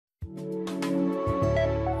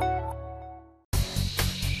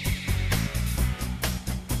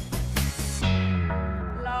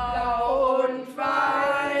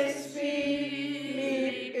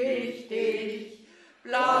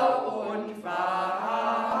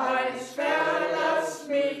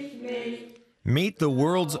Meet the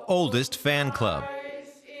world's oldest fan club.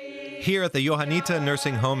 Here at the Johanniter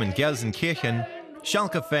nursing home in Gelsenkirchen,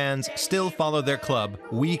 Schalke fans still follow their club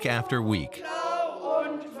week after week.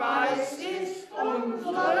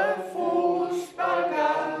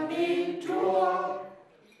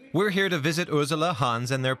 We're here to visit Ursula, Hans,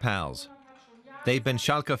 and their pals. They've been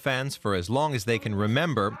Schalke fans for as long as they can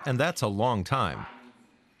remember, and that's a long time.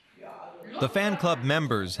 The fan club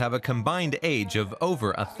members have a combined age of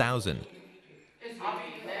over 1,000.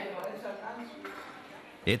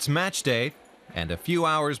 It's match day, and a few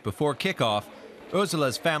hours before kickoff,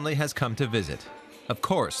 Ursula's family has come to visit. Of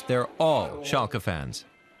course, they're all Schalke fans.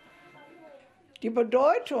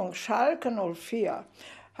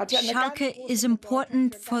 Schalke is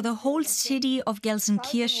important for the whole city of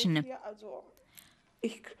Gelsenkirchen.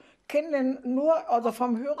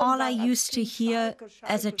 All I used to hear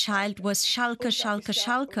as a child was Schalke, Schalke,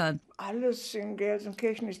 Schalke.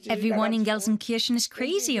 Everyone in Gelsenkirchen is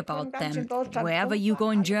crazy about them. Wherever you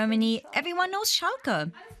go in Germany, everyone knows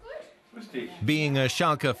Schalke. Being a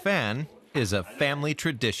Schalke fan is a family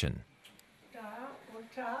tradition.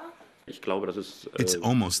 It's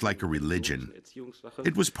almost like a religion.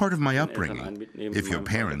 It was part of my upbringing. If your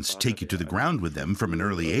parents take you to the ground with them from an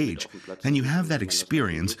early age, and you have that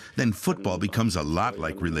experience, then football becomes a lot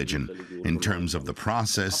like religion, in terms of the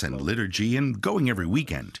process and liturgy and going every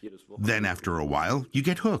weekend. Then after a while, you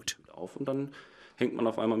get hooked.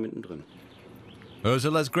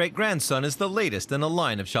 Ursula's great-grandson is the latest in a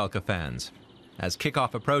line of Schalke fans. As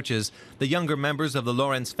kickoff approaches, the younger members of the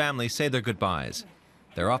Lorenz family say their goodbyes.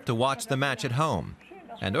 They're off to watch the match at home,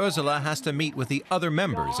 and Ursula has to meet with the other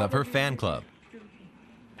members of her fan club.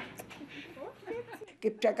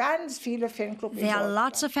 There are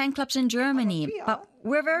lots of fan clubs in Germany, but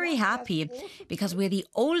we're very happy because we're the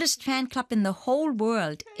oldest fan club in the whole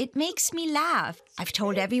world. It makes me laugh. I've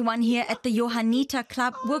told everyone here at the Johanniter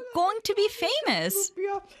Club we're going to be famous.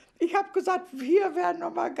 Ich habe gesagt, wir werden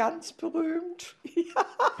noch mal ganz berühmt.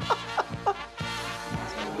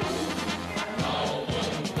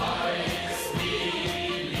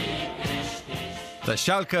 The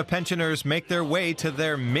Schalke pensioners make their way to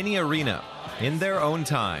their mini arena in their own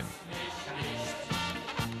time.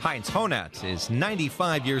 Heinz Honat is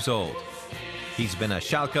 95 years old. He's been a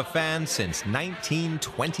Schalke fan since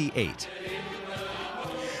 1928.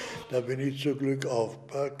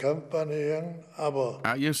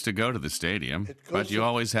 I used to go to the stadium, but you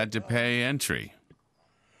always had to pay entry.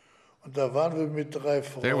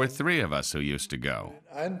 There were 3 of us who used to go.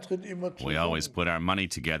 We always put our money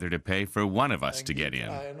together to pay for one of us to get in.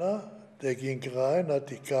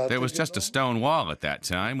 There was just a stone wall at that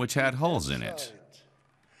time which had holes in it.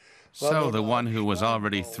 So the one who was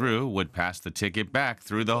already through would pass the ticket back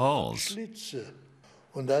through the holes.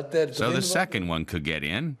 So the second one could get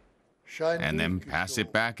in and then pass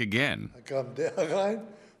it back again.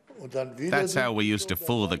 That's how we used to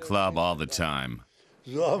fool the club all the time.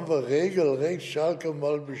 And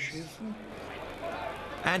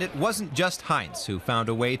it wasn't just Heinz who found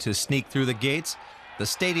a way to sneak through the gates. The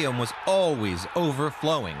stadium was always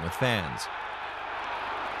overflowing with fans.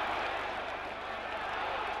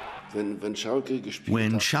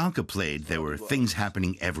 When Schalke played, there were things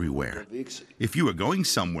happening everywhere. If you were going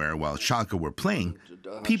somewhere while Schalke were playing,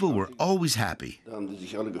 people were always happy.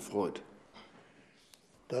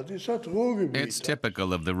 It's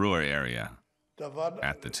typical of the Ruhr area.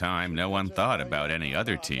 At the time, no one thought about any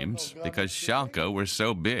other teams because Schalke were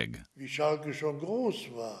so big.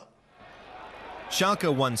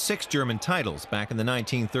 Schalke won 6 German titles back in the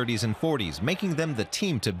 1930s and 40s, making them the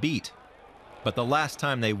team to beat. But the last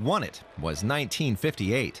time they won it was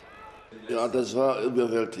 1958.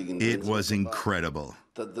 It was incredible.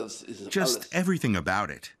 Just everything about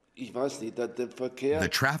it. The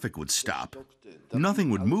traffic would stop. Nothing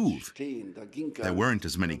would move. There weren't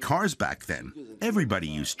as many cars back then. Everybody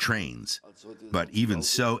used trains. But even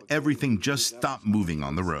so, everything just stopped moving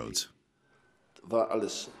on the roads. But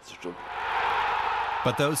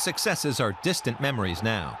those successes are distant memories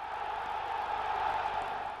now.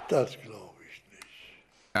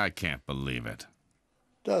 I can't believe it.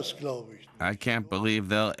 I can't believe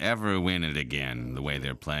they'll ever win it again the way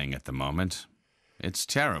they're playing at the moment. It's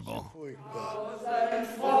terrible.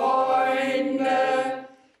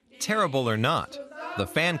 Terrible or not, the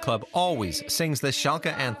fan club always sings the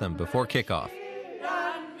Schalke anthem before kickoff.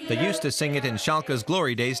 They used to sing it in Schalke's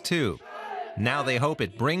glory days too. Now they hope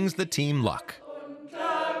it brings the team luck.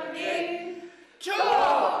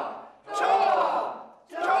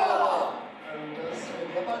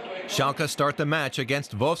 Schalke start the match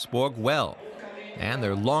against Wolfsburg well, and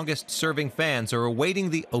their longest-serving fans are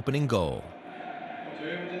awaiting the opening goal.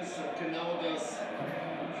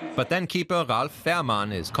 But then keeper Ralf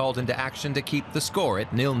Fährmann is called into action to keep the score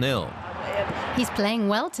at 0-0. He's playing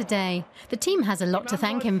well today. The team has a lot to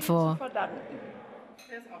thank him for.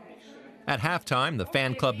 At halftime, the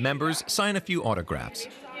fan club members sign a few autographs.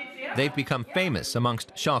 They've become famous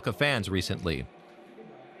amongst Schalke fans recently.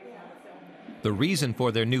 The reason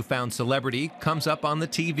for their newfound celebrity comes up on the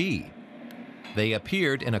TV. They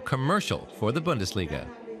appeared in a commercial for the Bundesliga.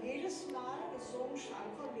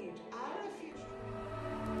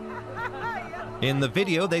 In the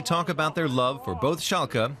video, they talk about their love for both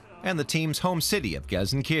Schalke and the team's home city of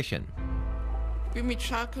Gelsenkirchen. Ich bin mit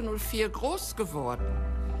Schalke 04 groß geworden.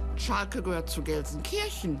 Schalke gehört zu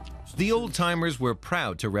Gelsenkirchen. The old-timers were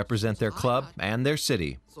proud to represent their club and their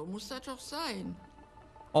city. So muss das doch sein.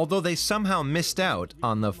 Although they somehow missed out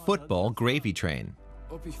on the football gravy train.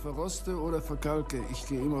 Ob ich verroste oder verkalke, ich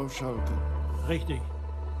gehe immer auf Schalke. Richtig.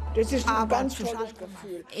 Das ist ein ganz tolles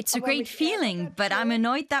Gefühl. It's a great feeling, but I'm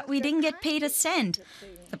annoyed that we didn't get paid a cent.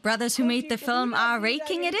 The brothers who made the film are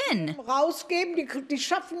raking it in. Rausgeben, die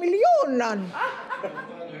schaffen Millionen an.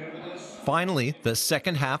 Finally, the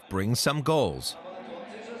second half brings some goals.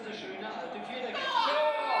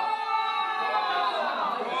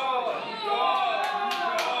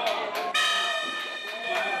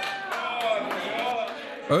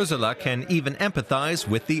 Ursula can even empathize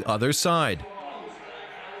with the other side.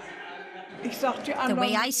 The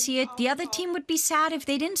way I see it, the other team would be sad if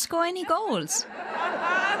they didn't score any goals.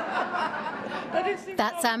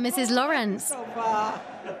 That's our Mrs. Lorenz.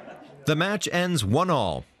 The match ends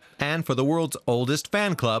 1-1, and for the world's oldest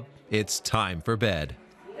fan club, it's time for bed.